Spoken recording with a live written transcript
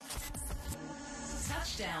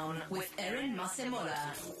Touchdown with Aaron Masemola.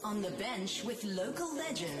 On the bench with local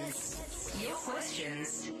legends. Your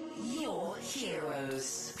questions, your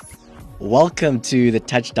heroes. Welcome to the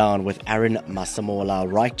Touchdown with Aaron Masemola,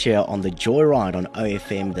 right here on the Joyride on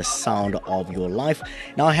OFM, the sound of your life.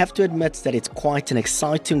 Now, I have to admit that it's quite an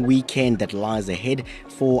exciting weekend that lies ahead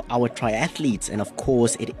for our triathletes. And of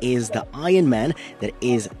course, it is the Ironman that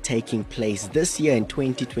is taking place this year in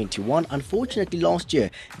 2021. Unfortunately, last year,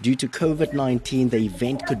 due to COVID-19, the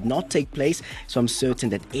event could not take place. So I'm certain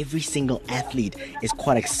that every single athlete is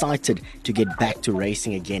quite excited to get back to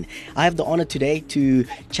racing again. I have the honor today to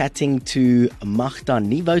chatting to Magda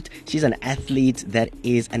Nieuwoudt. She's an athlete that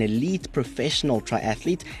is an elite professional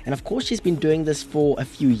triathlete, and of course she's been doing this for a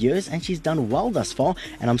few years and she's done well thus far,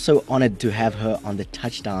 and I'm so honored to have her on the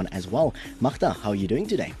Touchdown as well. Magda, how are you doing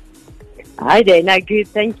today? Hi there, no, good,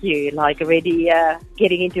 thank you. Already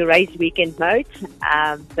getting into race weekend mode.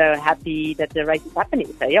 So happy that the race is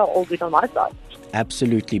happening. So yeah, all good on my side.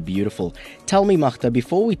 Absolutely beautiful. Tell me, Magda,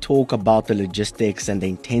 before we talk about the logistics and the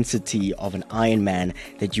intensity of an Ironman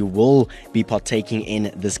that you will be partaking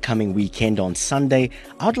in this coming weekend on Sunday,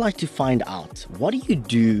 I'd like to find out, what do you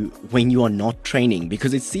do when you are not training?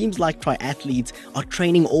 Because it seems like triathletes are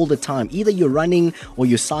training all the time. Either you're running or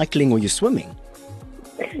you're cycling or you're swimming.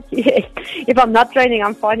 Yeah. If I'm not training,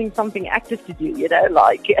 I'm finding something active to do,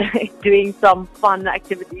 like doing some fun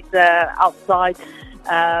activities outside.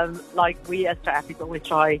 Like we as triathletes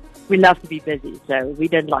always we love to be busy, so we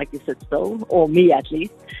don't like to sit still, or me at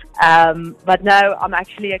least. But no, I'm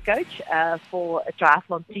actually a coach for a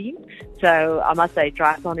triathlon team. So I must say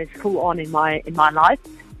triathlon is full on in my life.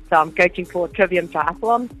 So I'm coaching for Trivium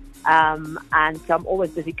Triathlon, and so I'm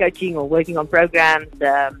always busy coaching or working on programs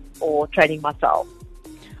or training myself.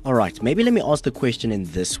 All right, maybe let me ask the question in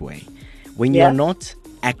this way. When you're not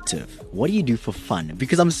active, what do you do for fun?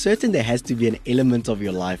 Because I'm certain there has to be an element of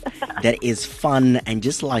your life that is fun and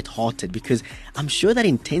just lighthearted, because I'm sure that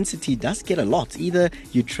intensity does get a lot. Either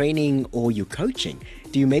you're training or you're coaching.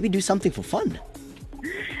 Do you maybe do something for fun?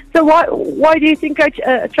 So why do you think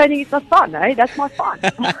training is not fun? That's my fun.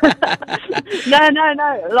 No.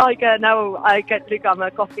 Look, I'm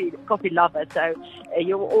a coffee lover, so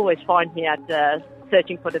you'll always find me at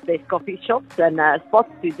searching for the best coffee shops and spots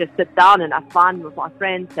to just sit down and have fun with my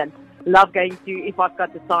friends, and love going to, if I've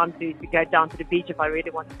got the time to go down to the beach if I really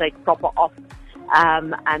want to take proper off,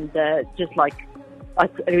 and just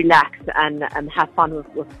relax and have fun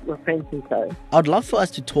with friends and so. I'd love for us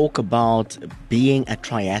to talk about being a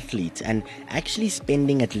triathlete and actually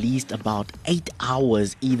spending at least about 8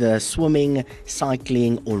 hours either swimming,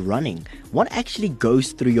 cycling or running. What actually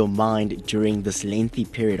goes through your mind during this lengthy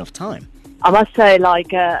period of time? I must say, I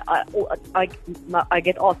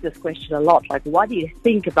get asked this question a lot. What do you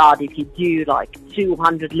think about if you do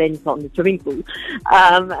 200 lengths on the swimming pool?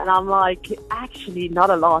 And I'm actually not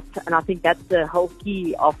a lot. And I think that's the whole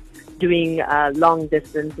key of doing long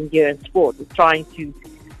distance endurance sport, is trying to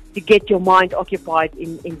get your mind occupied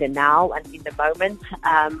in the now and in the moment.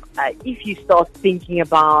 If you start thinking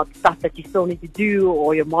about stuff that you still need to do,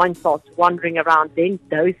 or your mind starts wandering around, then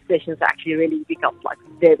those sessions actually really become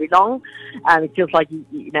very long. It feels like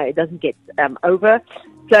it doesn't get over.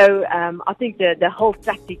 So I think the whole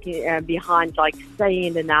tactic behind staying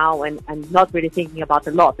in the now and not really thinking about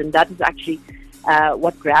a lot, and that is actually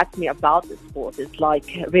what grabs me about the sport, is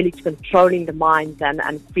really controlling the mind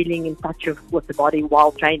and feeling in touch with the body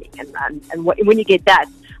while training. And when you get that,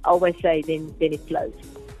 I always say, then it flows.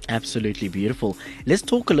 Absolutely beautiful. Let's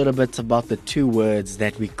talk a little bit about the two words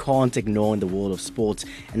that we can't ignore in the world of sports,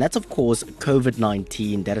 and that's of course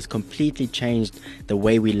COVID-19. That has completely changed the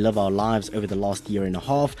way we live our lives over the last year and a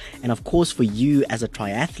half. And of course, for you as a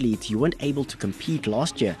triathlete, you weren't able to compete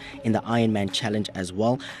last year in the Ironman Challenge as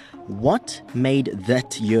well. What made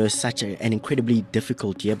that year such an incredibly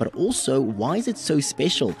difficult year, but also why is it so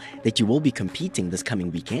special that you will be competing this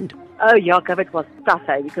coming weekend? Oh yeah, COVID was tough,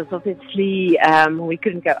 because obviously we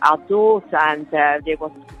couldn't go outdoors, and there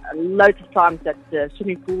was loads of times that the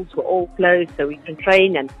swimming pools were all closed, so we couldn't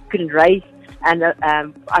train and couldn't race. And as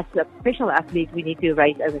a professional athlete, we need to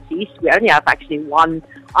race overseas. We only have actually one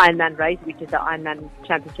Ironman race, which is the Ironman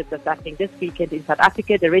Championship that's happening this weekend in South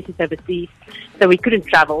Africa. The rest is overseas, so we couldn't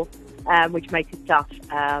travel, which makes it tough.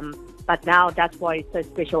 But now that's why it's so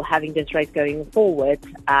special having this race going forward,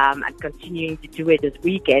 and continuing to do it this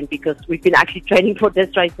weekend, because we've been actually training for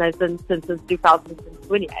this race now since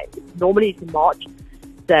 2028. Normally it's in March,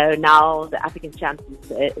 so now the African Champions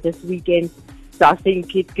this weekend. So I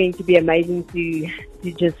think it's going to be amazing to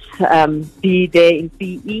just be there in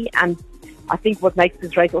PE. And I think what makes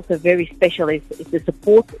this race also very special is the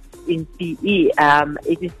support in PE.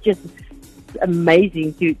 It is just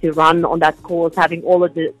amazing to run on that course, having all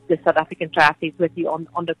of the South African triathletes with you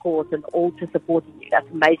on the course and all to supporting you. That's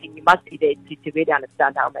amazing. You must be there to really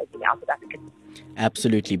understand how amazing our South Africans are.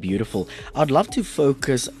 Absolutely beautiful. I'd love to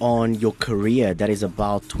focus on your career that is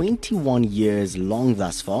about 21 years long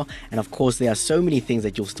thus far. And of course, there are so many things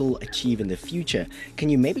that you'll still achieve in the future. Can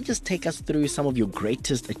you maybe just take us through some of your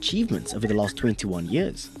greatest achievements over the last 21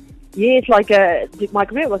 years? Yes, my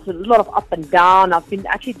career was a lot of up and down. I've been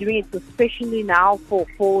actually doing it professionally now for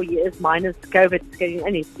 4 years, minus COVID, it's getting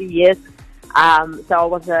only 3 years. So I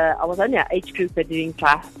was only an age grouper doing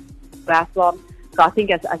triathlon. So I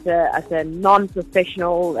think as a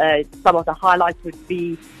non-professional, some of the highlights would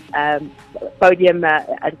be podium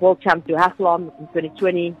at World Champ Duathlon in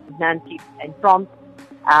 2020, Nancy in France,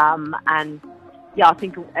 and yeah, I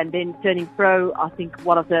think, and then turning pro, I think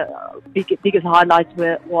one of the biggest highlights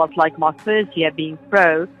was like my first year being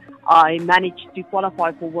pro. I managed to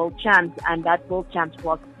qualify for World Champs, and that World Champs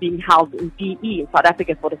was being held in PE in South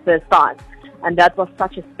Africa for the first time. And that was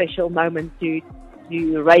such a special moment to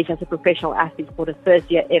race as a professional athlete for the first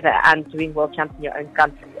year ever and doing World Champs in your own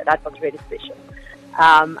country. That was really special.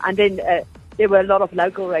 And then there were a lot of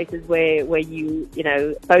local races where you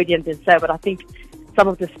podiums and so, but I think some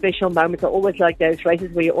of the special moments are always like those races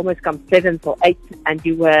where you almost come 7th or 8th, and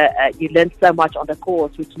you learned so much on the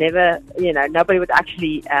course, which never, nobody would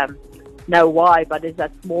actually know why, but there's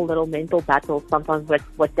that small little mental battle sometimes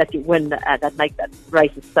that you win that make that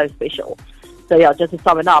race so special. So yeah, just to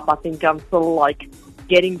sum it up, I think I'm still like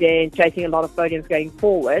getting there and chasing a lot of podiums going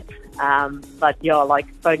forward. But yeah, like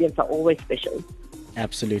podiums are always special.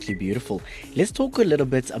 Absolutely beautiful. Let's talk a little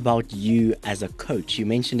bit about you as a coach. You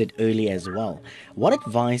mentioned it earlier as well. What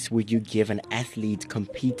advice would you give an athlete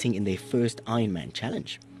competing in their first Ironman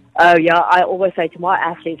challenge? Oh yeah, I always say to my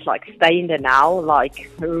athletes, like, stay in the now, like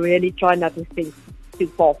really try not to think too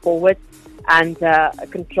far forward and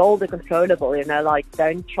control the controllable, like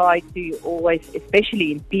don't try to always,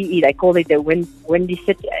 especially in PE, they call it the windy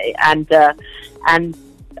city, and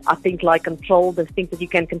I think like control the things that you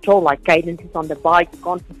can control, like cadences on the bike. You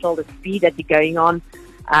can't control the speed that you're going on,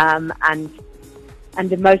 and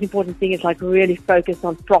the most important thing is like really focus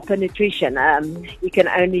on proper nutrition. You can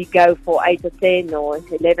only go for 8 or 10 or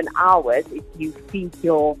 11 hours if you feed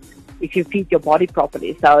your body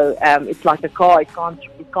properly. So it's like a car; it can't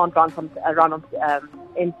run on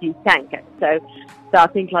empty tank. So I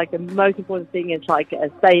think like the most important thing is like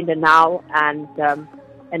stay in the now and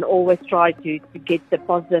always try to get the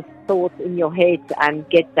positive thoughts in your head and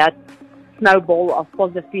get that snowball of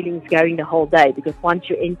positive feelings going the whole day. Because once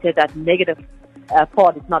you enter that negative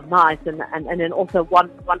part, it's not nice. And then also one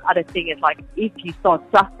other thing is like if you start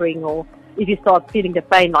suffering or if you start feeling the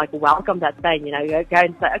pain, like welcome that pain. You go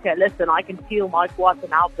and say, okay, listen, I can feel my quads are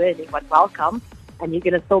now burning, but welcome. And you're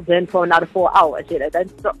going to still burn for another 4 hours.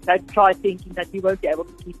 Don't try thinking that you won't be able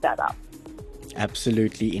to keep that up.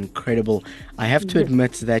 Absolutely incredible. I have to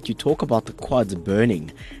admit that you talk about the quads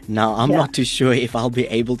burning. Now, I'm not too sure if I'll be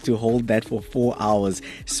able to hold that for 4 hours.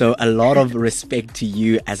 So a lot of respect to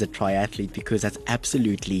you as a triathlete, because that's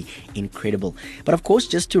absolutely incredible. But of course,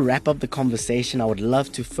 just to wrap up the conversation, I would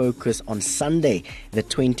love to focus on Sunday, the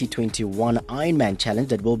 2021 Ironman Challenge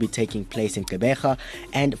that will be taking place in Quebec.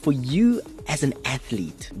 And for you as an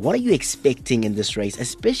athlete, what are you expecting in this race,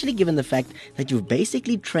 especially given the fact that you've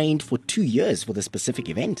basically trained for 2 years for this specific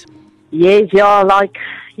event? Yes,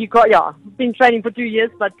 been training for 2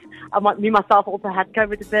 years, but me myself also had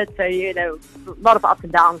COVID a bit, so a lot of ups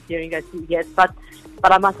and downs during those 2 years. But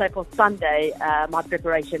I must say for Sunday, my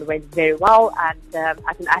preparation went very well, and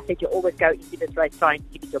as an athlete, you always go into this race trying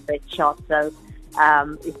to give it your best shot. So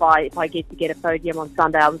if I get a podium on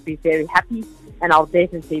Sunday, I would be very happy, and I'll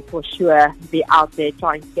definitely for sure be out there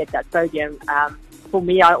trying to get that podium. For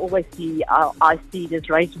me, I always I see this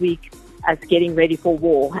race week as getting ready for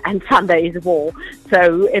war, and Sunday is war.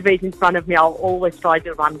 So whoever is in front of me, I'll always try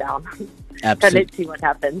to run down. So let's see what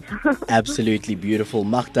happens. Absolutely beautiful.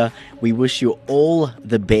 Magda, we wish you all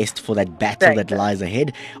the best for that battle that lies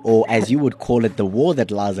ahead, or as you would call it, the war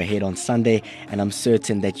that lies ahead on Sunday. And I'm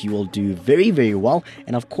certain that you will do very, very well.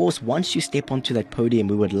 And of course, once you step onto that podium,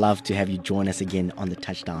 we would love to have you join us again on the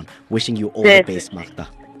touchdown. Wishing you all the best, Magda.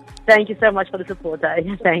 Thank you so much for the support.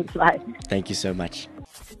 Thanks, bye. Thank you so much.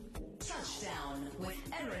 Touchdown with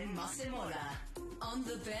Aaron Masemola. On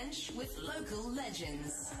the bench with local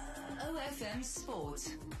legends. OFM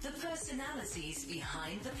Sport. The personalities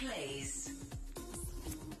behind the plays.